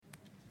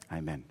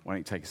Amen. Why don't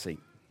you take a seat?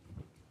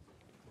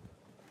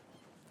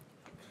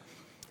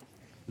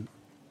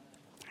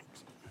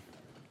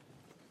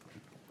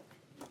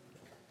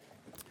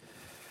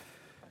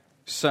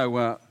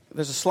 So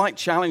there's a slight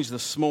challenge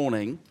this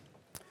morning,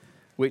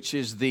 which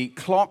is the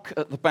clock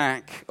at the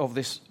back of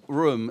this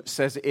room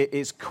says it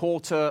is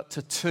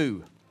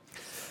 1:45.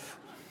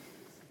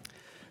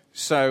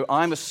 So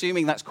I'm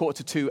assuming that's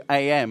 1:45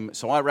 a.m.,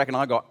 so I reckon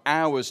I got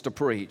hours to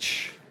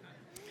preach.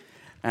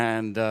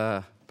 And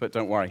but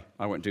don't worry,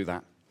 I won't do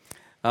that.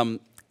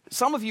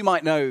 Some of you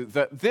might know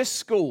that this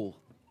school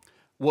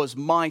was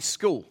my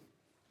school.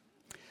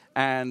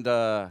 And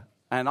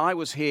I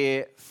was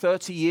here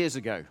 30 years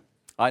ago.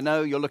 I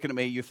know you're looking at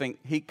me, you think,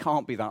 he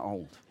can't be that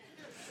old.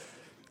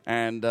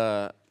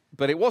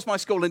 But it was my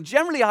school, and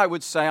generally I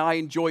would say I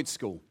enjoyed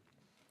school.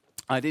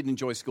 I did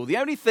enjoy school. The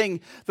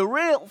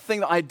real thing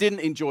that I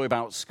didn't enjoy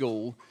about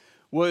school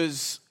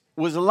was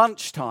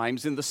lunch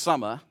times in the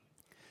summer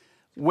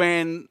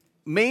when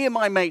me and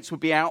my mates would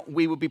be out,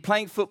 we would be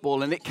playing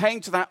football, and it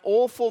came to that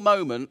awful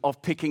moment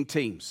of picking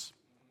teams.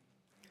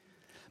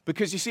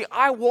 Because you see,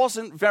 I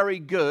wasn't very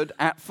good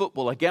at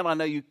football. Again, I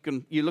know you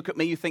look at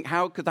me, you think,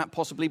 how could that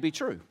possibly be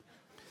true?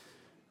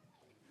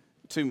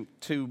 Too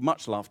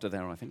much laughter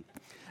there, I think.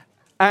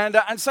 And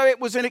so it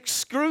was an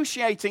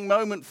excruciating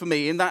moment for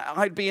me in that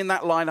I'd be in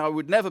that line, I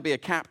would never be a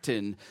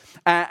captain.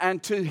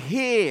 And to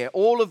hear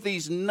all of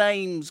these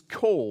names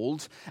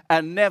called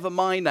and never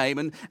my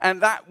name.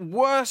 And that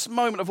worst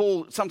moment of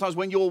all, sometimes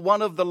when you're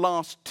one of the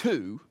last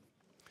two,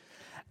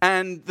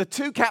 and the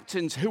two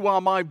captains who are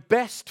my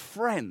best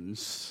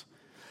friends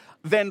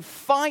then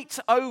fight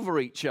over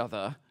each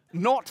other,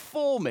 not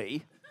for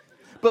me,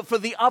 but for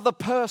the other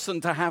person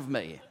to have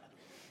me.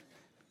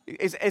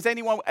 Has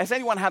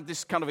anyone had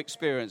this kind of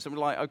experience? And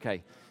we're like,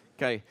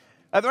 okay.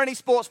 Are there any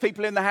sports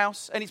people in the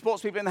house? Any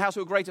sports people in the house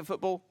who are great at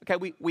football?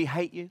 Okay, we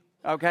hate you,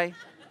 okay?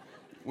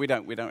 We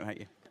don't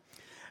hate you.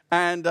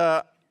 And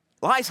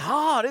it's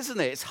hard, isn't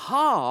it? It's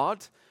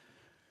hard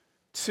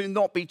to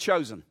not be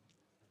chosen,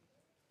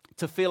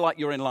 to feel like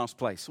you're in last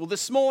place. Well,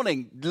 this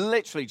morning,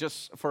 literally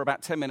just for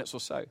about 10 minutes or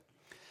so,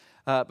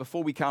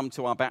 before we come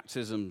to our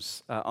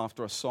baptisms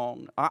after a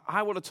song,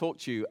 I want to talk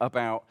to you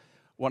about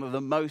one of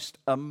the most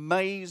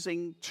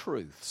amazing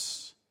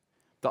truths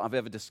that I've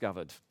ever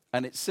discovered.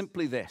 And it's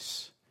simply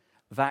this,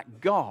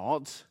 that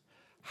God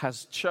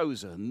has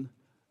chosen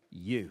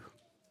you.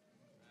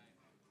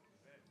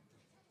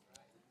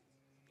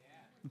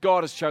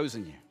 God has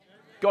chosen you.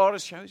 God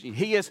has chosen you.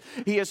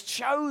 He has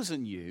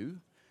chosen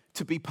you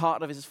to be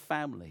part of his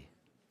family.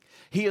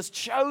 He has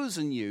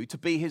chosen you to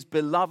be his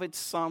beloved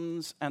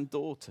sons and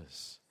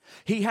daughters.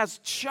 He has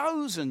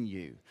chosen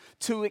you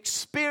to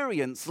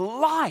experience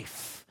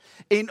life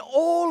in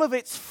all of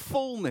its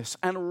fullness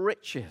and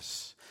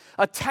riches.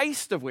 A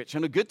taste of which,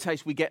 and a good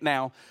taste we get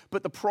now,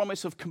 but the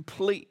promise of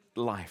complete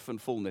life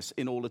and fullness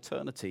in all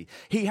eternity.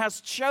 He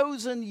has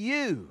chosen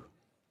you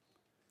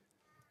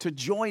to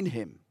join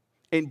him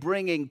in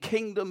bringing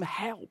kingdom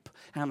help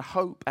and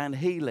hope and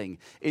healing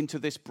into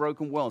this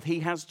broken world.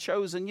 He has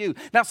chosen you.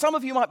 Now, some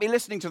of you might be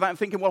listening to that and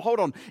thinking, well, hold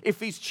on. If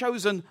he's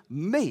chosen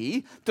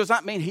me, does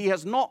that mean he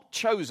has not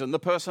chosen the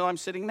person I'm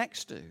sitting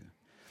next to?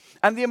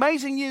 And the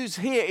amazing news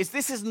here is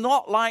this is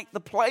not like the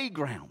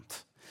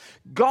playground.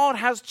 God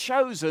has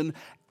chosen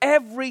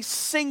every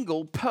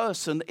single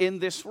person in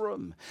this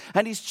room.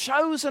 And he's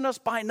chosen us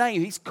by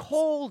name. He's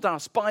called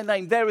us by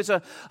name. There is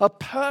a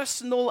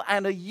personal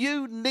and a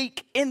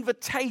unique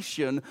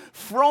invitation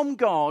from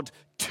God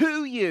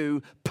to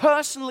you,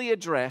 personally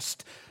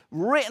addressed,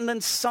 written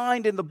and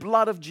signed in the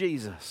blood of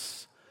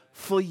Jesus.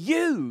 For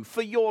you,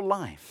 for your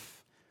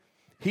life.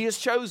 He has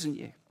chosen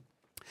you.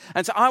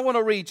 And so I want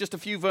to read just a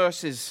few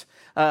verses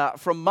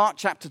from Mark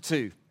chapter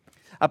 2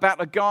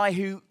 about a guy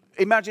who,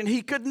 imagine,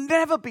 he could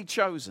never be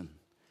chosen.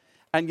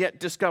 And yet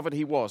discovered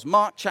he was.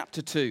 Mark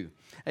chapter 2.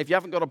 If you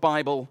haven't got a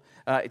Bible,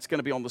 it's going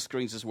to be on the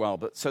screens as well.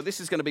 But so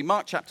this is going to be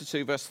Mark chapter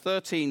 2, verse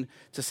 13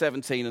 to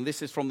 17. And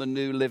this is from the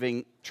New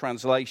Living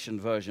Translation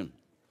version.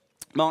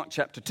 Mark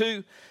chapter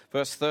 2,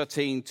 verse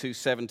 13 to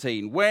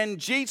 17. When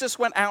Jesus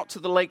went out to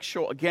the lake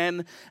shore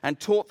again and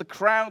taught the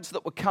crowds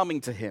that were coming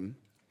to him,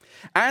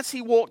 as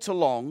he walked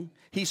along,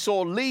 he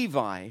saw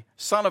Levi,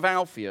 son of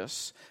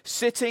Alphaeus,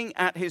 sitting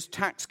at his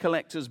tax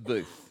collector's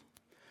booth.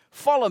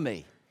 Follow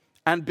me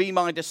and be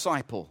my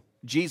disciple,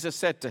 Jesus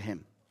said to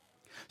him.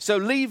 So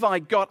Levi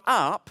got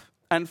up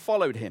and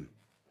followed him.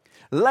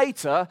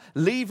 Later,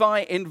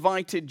 Levi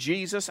invited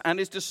Jesus and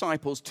his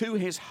disciples to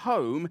his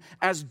home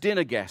as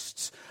dinner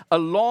guests,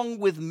 along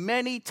with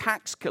many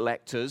tax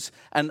collectors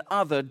and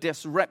other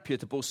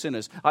disreputable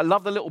sinners. I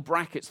love the little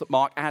brackets that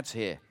Mark adds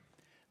here.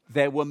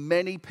 There were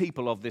many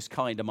people of this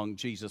kind among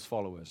Jesus'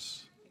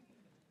 followers.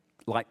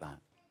 Like that.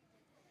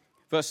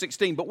 Verse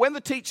 16, but when the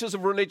teachers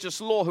of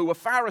religious law who were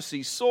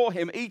Pharisees saw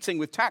him eating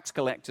with tax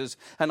collectors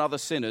and other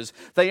sinners,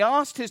 they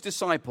asked his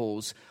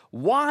disciples,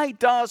 why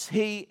does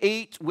he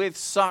eat with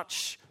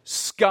such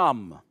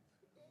scum?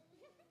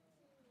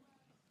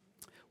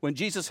 When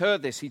Jesus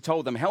heard this, he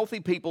told them,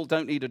 healthy people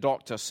don't need a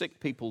doctor, sick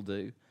people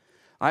do.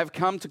 I have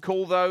come to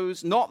call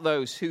those, not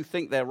those who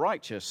think they're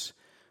righteous,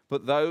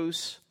 but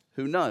those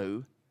who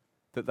know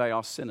that they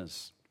are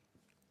sinners.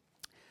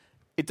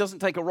 It doesn't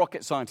take a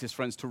rocket scientist,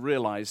 friends, to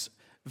realize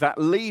that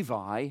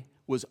Levi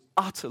was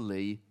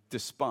utterly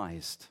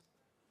despised.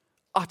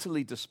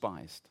 Utterly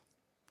despised.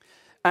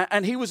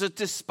 And he was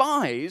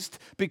despised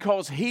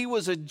because he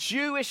was a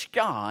Jewish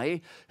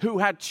guy who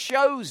had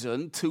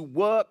chosen to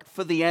work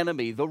for the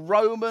enemy, the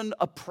Roman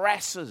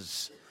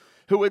oppressors,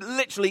 who were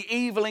literally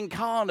evil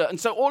incarnate. And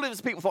so all of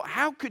these people thought,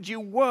 how could you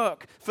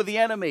work for the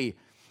enemy?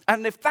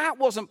 And if that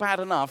wasn't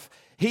bad enough,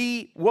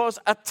 he was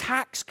a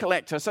tax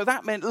collector. So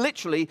that meant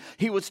literally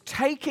he was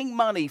taking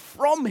money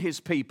from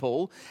his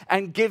people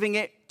and giving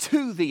it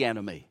to the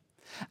enemy.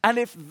 And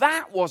if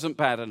that wasn't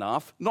bad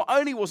enough, not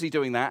only was he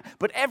doing that,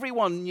 but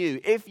everyone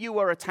knew if you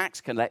were a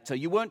tax collector,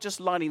 you weren't just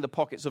lining the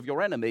pockets of your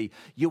enemy,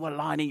 you were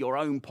lining your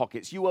own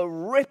pockets. You were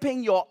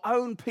ripping your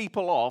own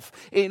people off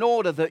in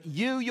order that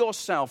you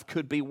yourself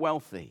could be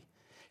wealthy.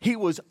 He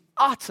was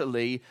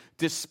utterly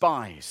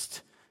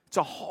despised. It's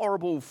a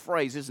horrible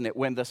phrase, isn't it,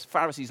 when the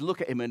Pharisees look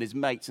at him and his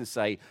mates and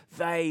say,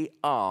 they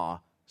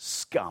are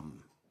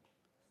scum.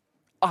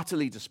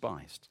 Utterly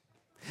despised.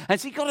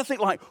 And so you've got to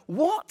think, like,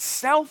 what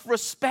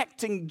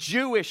self-respecting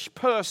Jewish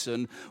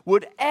person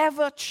would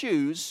ever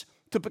choose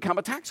to become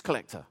a tax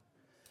collector?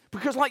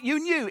 Because, like, you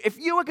knew, if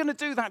you were going to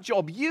do that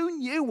job, you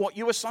knew what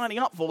you were signing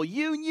up for.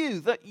 You knew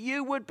that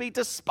you would be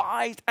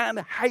despised and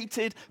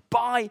hated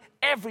by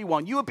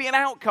everyone. You would be an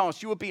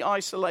outcast. You would be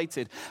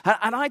isolated.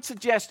 And I'd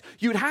suggest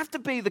you'd have to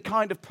be the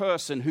kind of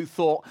person who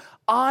thought,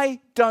 I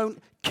don't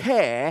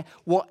care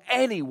what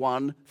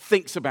anyone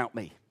thinks about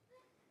me.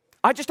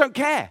 I just don't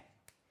care.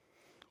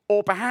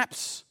 Or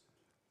perhaps,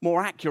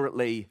 more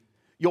accurately,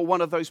 you're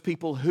one of those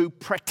people who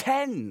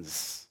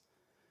pretends,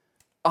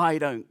 I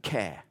don't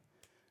care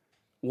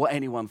what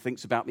anyone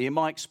thinks about me. In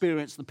my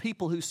experience, the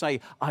people who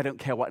say, I don't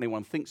care what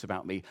anyone thinks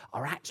about me,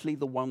 are actually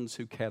the ones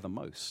who care the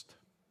most.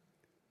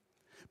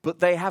 But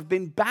they have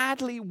been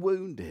badly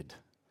wounded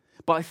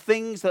by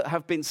things that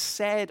have been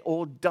said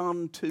or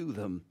done to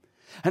them.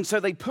 And so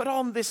they put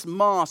on this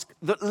mask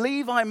that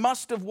Levi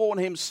must have worn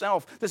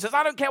himself that says,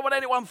 I don't care what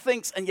anyone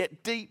thinks, and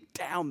yet deep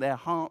down their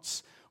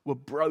hearts were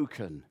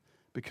broken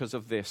because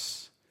of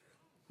this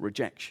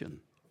rejection.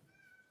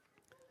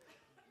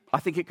 I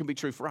think it can be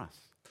true for us.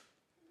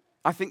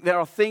 I think there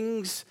are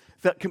things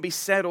that can be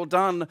said or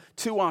done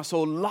to us,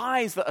 or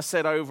lies that are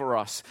said over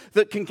us,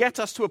 that can get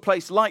us to a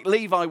place like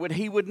Levi where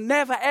he would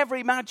never ever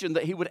imagine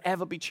that he would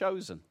ever be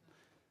chosen.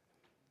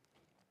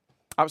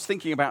 I was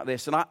thinking about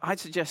this, and I'd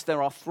suggest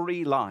there are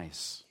 3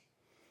 lies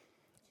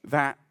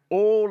that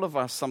all of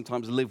us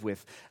sometimes live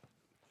with.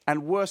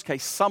 And worst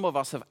case, some of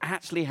us have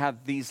actually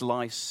had these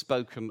lies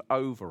spoken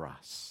over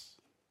us.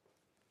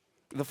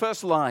 The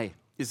first lie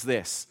is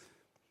this: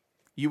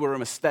 you were a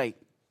mistake.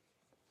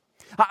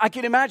 I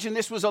can imagine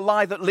this was a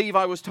lie that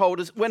Levi was told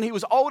as when he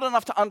was old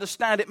enough to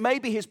understand it.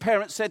 Maybe his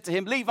parents said to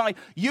him, Levi,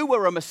 you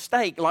were a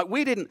mistake. Like,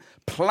 we didn't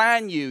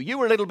plan you. You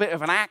were a little bit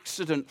of an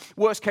accident.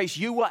 Worst case,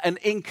 you were an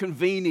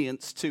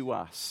inconvenience to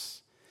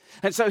us.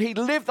 And so he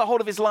lived the whole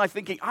of his life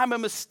thinking, I'm a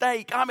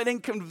mistake. I'm an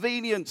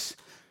inconvenience.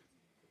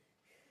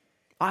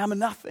 I am a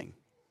nothing.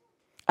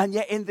 And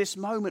yet in this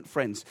moment,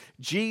 friends,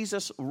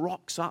 Jesus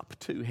rocks up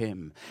to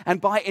him. And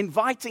by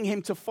inviting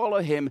him to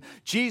follow him,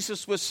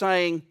 Jesus was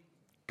saying,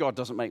 God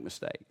doesn't make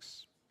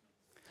mistakes.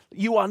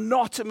 You are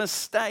not a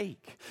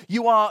mistake.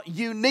 You are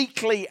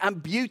uniquely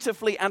and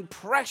beautifully and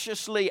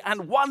preciously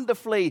and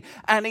wonderfully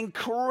and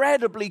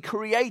incredibly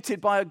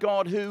created by a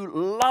God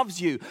who loves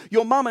you.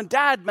 Your mum and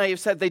dad may have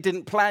said they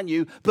didn't plan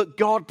you, but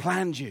God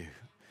planned you.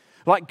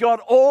 Like, God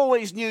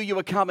always knew you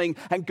were coming,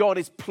 and God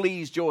is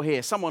pleased you're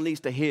here. Someone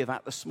needs to hear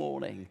that this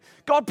morning.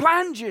 God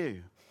planned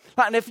you.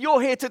 And if you're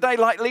here today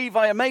like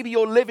Levi, and maybe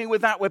you're living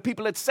with that where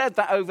people had said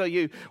that over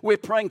you, we're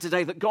praying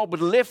today that God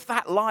would lift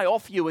that lie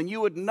off you and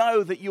you would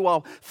know that you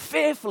are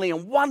fearfully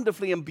and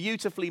wonderfully and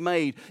beautifully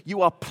made.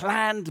 You are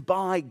planned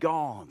by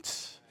God.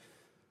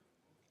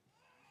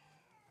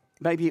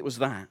 Maybe it was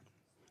that.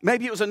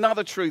 Maybe it was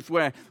another truth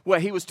where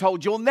he was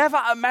told, you'll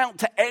never amount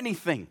to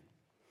anything.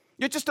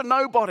 You're just a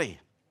nobody.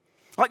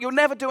 Like, you'll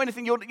never do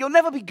anything. You'll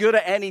never be good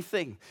at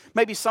anything.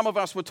 Maybe some of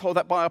us were told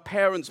that by our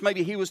parents.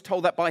 Maybe he was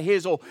told that by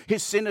his or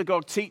his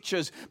synagogue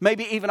teachers.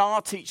 Maybe even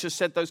our teachers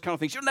said those kind of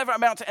things. You'll never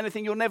amount to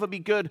anything. You'll never be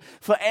good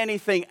for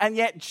anything. And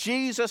yet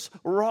Jesus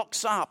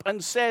rocks up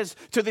and says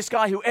to this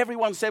guy who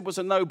everyone said was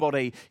a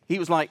nobody, he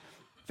was like,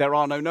 there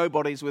are no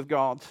nobodies with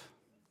God.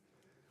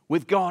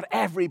 With God,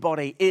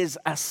 everybody is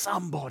a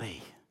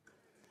somebody.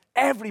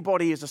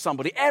 Everybody is a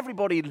somebody.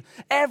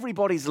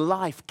 Everybody's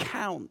life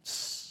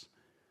counts.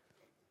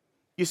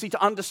 You see,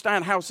 to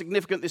understand how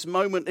significant this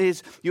moment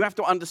is, you have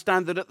to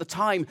understand that at the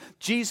time,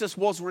 Jesus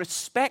was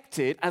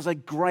respected as a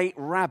great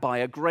rabbi,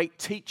 a great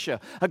teacher,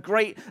 a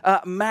great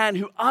man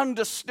who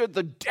understood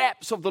the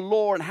depths of the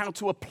law and how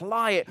to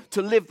apply it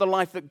to live the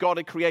life that God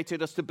had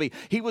created us to be.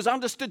 He was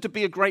understood to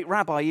be a great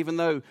rabbi, even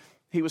though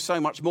he was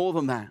so much more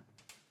than that.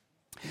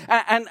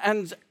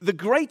 And the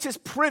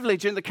greatest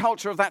privilege in the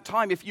culture of that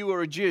time, if you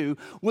were a Jew,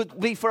 would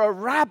be for a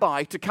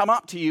rabbi to come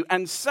up to you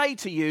and say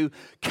to you,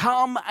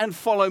 come and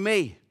follow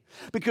me.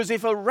 Because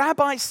if a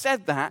rabbi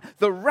said that,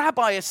 the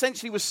rabbi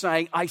essentially was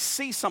saying, I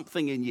see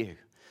something in you.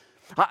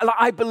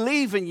 I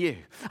believe in you.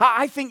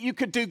 I think you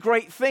could do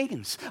great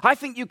things. I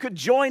think you could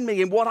join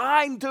me in what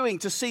I'm doing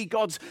to see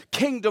God's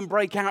kingdom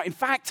break out. In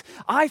fact,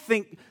 I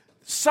think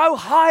so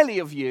highly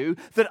of you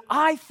that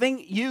I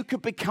think you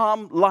could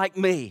become like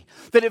me.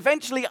 That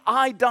eventually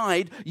I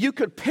died, you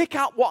could pick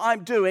up what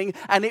I'm doing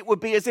and it would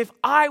be as if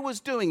I was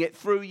doing it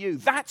through you.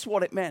 That's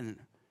what it meant.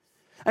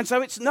 And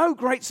so it's no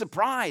great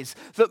surprise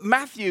that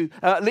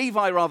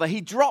Levi,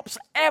 he drops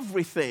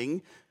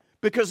everything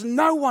because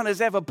no one has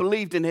ever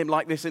believed in him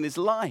like this in his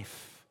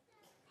life.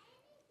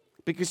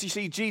 Because you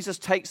see, Jesus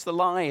takes the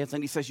liars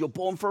and he says, you're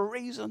born for a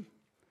reason.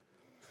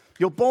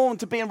 You're born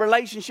to be in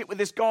relationship with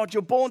this God.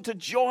 You're born to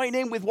join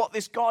in with what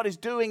this God is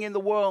doing in the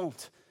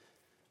world,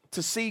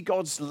 to see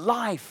God's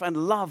life and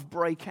love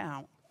break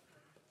out.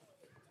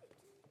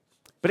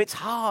 But it's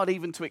hard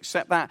even to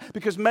accept that,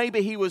 because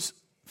maybe he was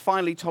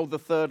finally told the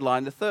third lie.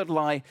 And the third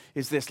lie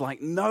is this,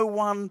 like, no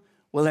one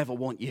will ever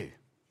want you.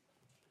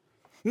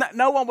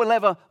 No one will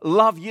ever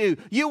love you.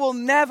 You will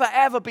never,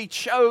 ever be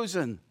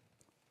chosen.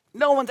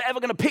 No one's ever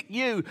going to pick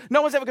you.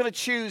 No one's ever going to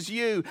choose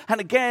you. And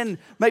again,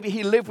 maybe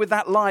he lived with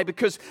that lie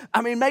because,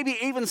 maybe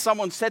even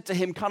someone said to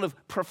him kind of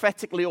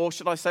prophetically, or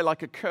should I say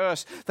like a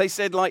curse, they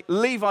said like,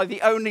 Levi,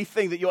 the only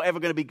thing that you're ever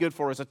going to be good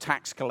for is a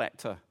tax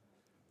collector.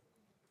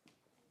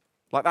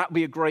 Like that would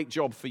be a great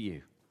job for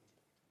you.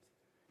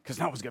 Because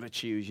no one's going to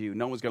choose you.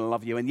 No one's going to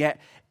love you. And yet,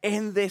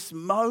 in this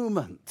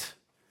moment,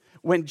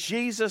 when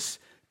Jesus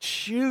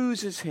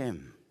chooses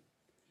him,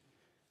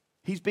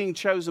 he's being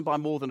chosen by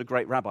more than a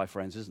great rabbi,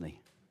 friends, isn't he?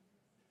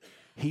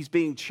 He's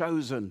being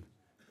chosen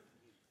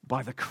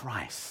by the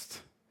Christ,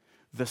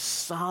 the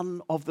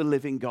Son of the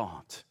living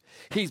God.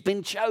 He's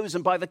been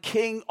chosen by the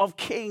King of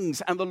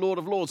Kings and the Lord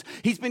of Lords.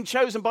 He's been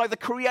chosen by the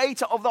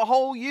Creator of the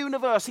whole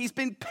universe. He's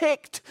been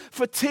picked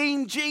for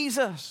Team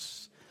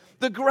Jesus,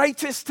 the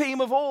greatest team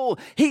of all.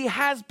 He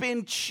has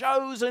been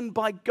chosen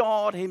by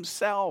God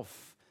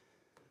himself.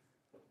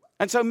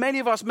 And so many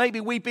of us, maybe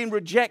we've been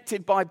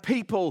rejected by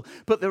people,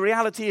 but the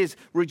reality is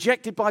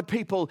rejected by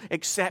people,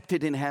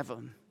 accepted in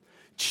heaven.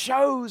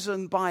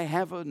 Chosen by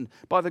heaven,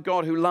 by the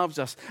God who loves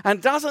us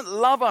and doesn't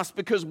love us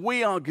because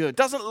we are good,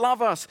 doesn't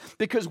love us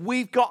because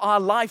we've got our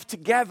life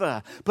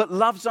together, but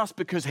loves us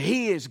because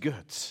he is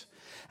good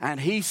and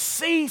he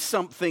sees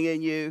something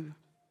in you,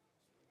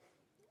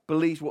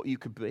 believes what you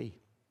could be.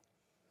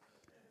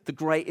 The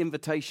great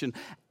invitation.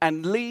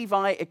 And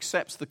Levi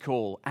accepts the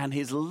call and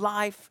his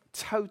life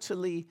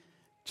totally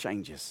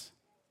changes.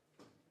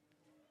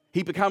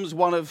 He becomes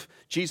one of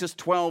Jesus'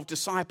 12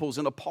 disciples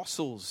and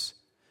apostles.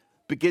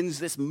 Begins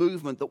this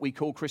movement that we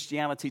call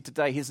Christianity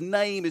today. His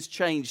name is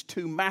changed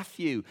to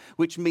Matthew,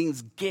 which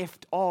means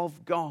gift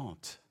of God.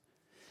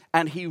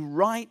 And he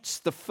writes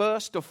the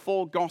first of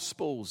 4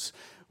 Gospels,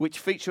 which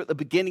feature at the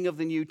beginning of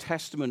the New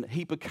Testament.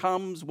 He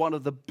becomes one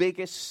of the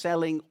biggest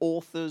selling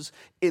authors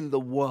in the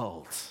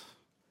world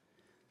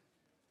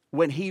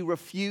when he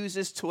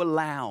refuses to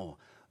allow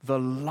the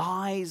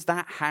lies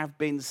that have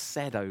been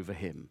said over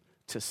him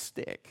to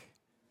stick.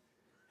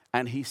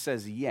 And he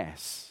says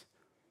yes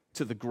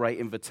to the great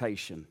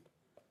invitation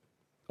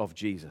of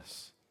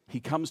Jesus. He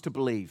comes to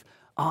believe,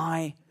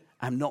 I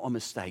am not a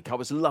mistake. I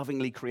was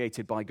lovingly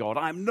created by God.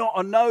 I am not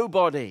a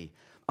nobody.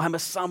 I'm a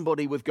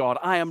somebody with God.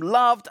 I am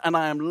loved and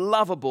I am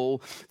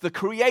lovable. The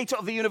creator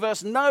of the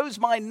universe knows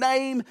my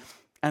name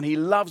and he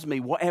loves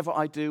me whatever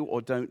I do or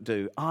don't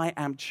do. I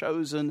am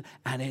chosen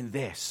and in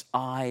this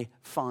I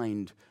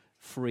find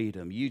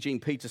freedom. Eugene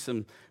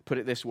Peterson put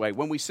it this way: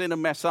 when we sin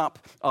and mess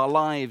up our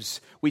lives,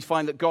 we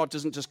find that God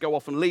doesn't just go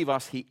off and leave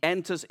us. He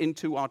enters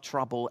into our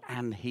trouble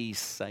and he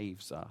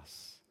saves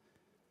us.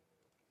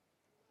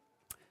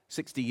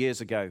 60 years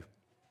ago,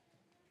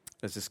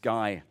 there's this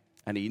guy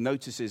and he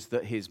notices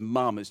that his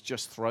mum has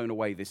just thrown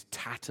away this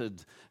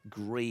tattered,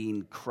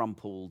 green,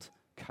 crumpled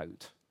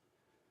coat.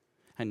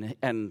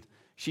 And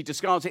she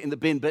discards it in the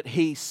bin, but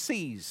he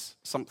sees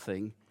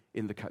something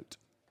in the coat.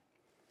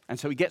 And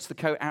so he gets the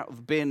coat out of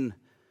the bin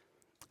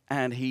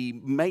and he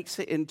makes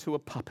it into a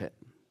puppet.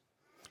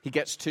 He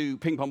gets 2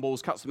 ping pong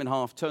balls, cuts them in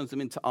half, turns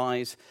them into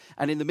eyes.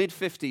 And in the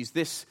mid-50s,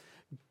 this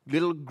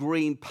little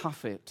green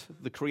puppet,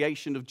 the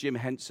creation of Jim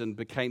Henson,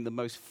 became the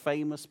most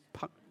famous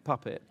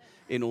puppet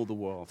in all the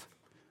world.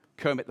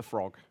 Kermit the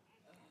Frog.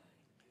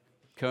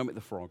 Kermit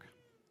the Frog.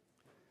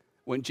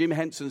 When Jim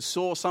Henson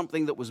saw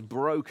something that was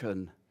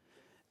broken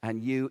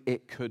and knew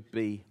it could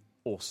be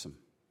awesome.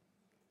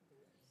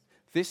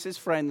 This is,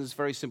 friends,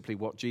 very simply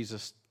what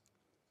Jesus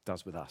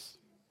does with us.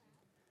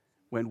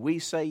 When we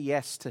say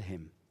yes to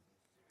him,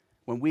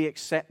 when we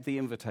accept the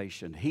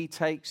invitation, he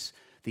takes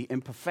the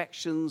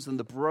imperfections and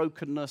the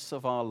brokenness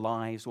of our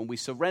lives, when we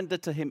surrender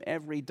to him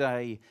every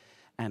day,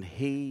 and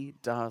he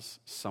does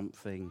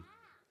something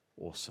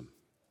awesome.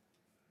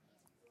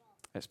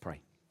 Let's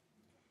pray.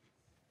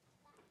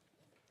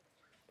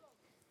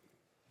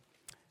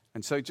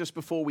 And so just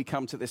before we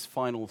come to this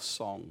final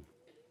song,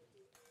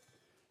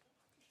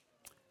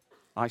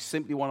 I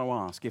simply want to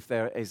ask if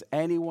there is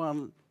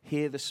anyone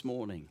here this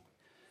morning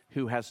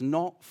who has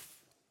not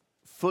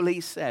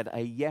fully said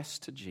a yes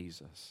to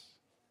Jesus,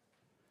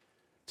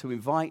 to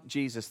invite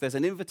Jesus. There's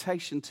an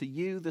invitation to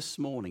you this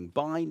morning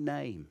by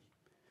name.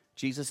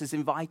 Jesus is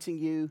inviting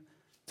you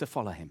to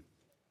follow him.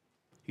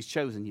 He's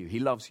chosen you. He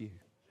loves you.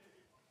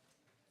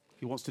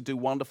 He wants to do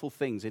wonderful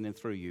things in and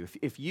through you.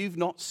 If you've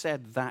not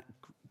said that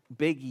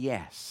big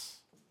yes,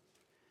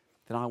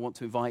 then I want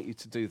to invite you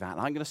to do that.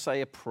 And I'm going to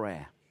say a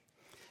prayer.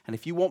 And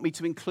if you want me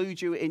to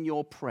include you in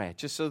your prayer,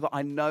 just so that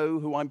I know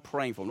who I'm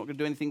praying for, I'm not going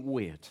to do anything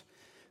weird,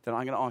 then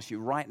I'm going to ask you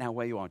right now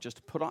where you are, just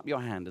to put up your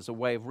hand as a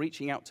way of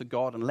reaching out to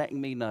God and letting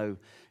me know,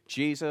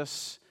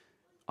 Jesus,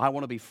 I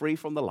want to be free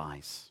from the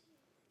lies,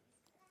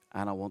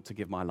 and I want to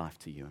give my life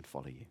to you and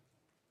follow you.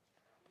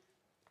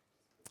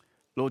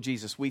 Lord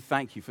Jesus, we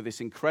thank you for this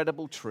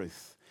incredible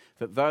truth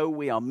that though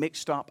we are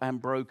mixed up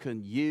and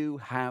broken, you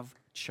have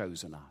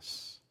chosen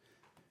us.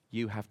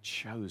 You have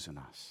chosen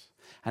us.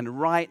 And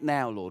right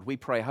now, Lord, we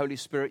pray, Holy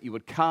Spirit, you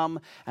would come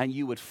and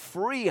you would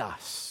free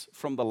us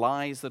from the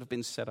lies that have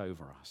been said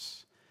over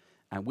us.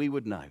 And we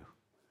would know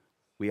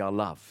we are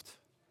loved.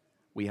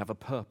 We have a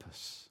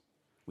purpose.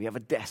 We have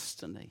a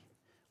destiny.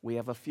 We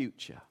have a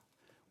future.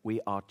 We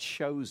are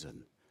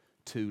chosen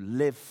to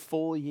live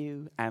for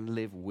you and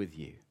live with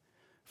you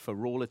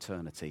for all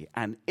eternity.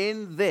 And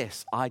in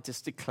this, I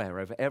just declare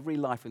over every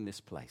life in this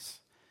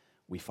place,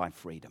 we find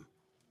freedom.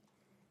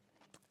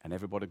 And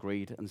everybody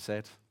agreed and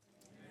said,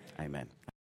 Amen.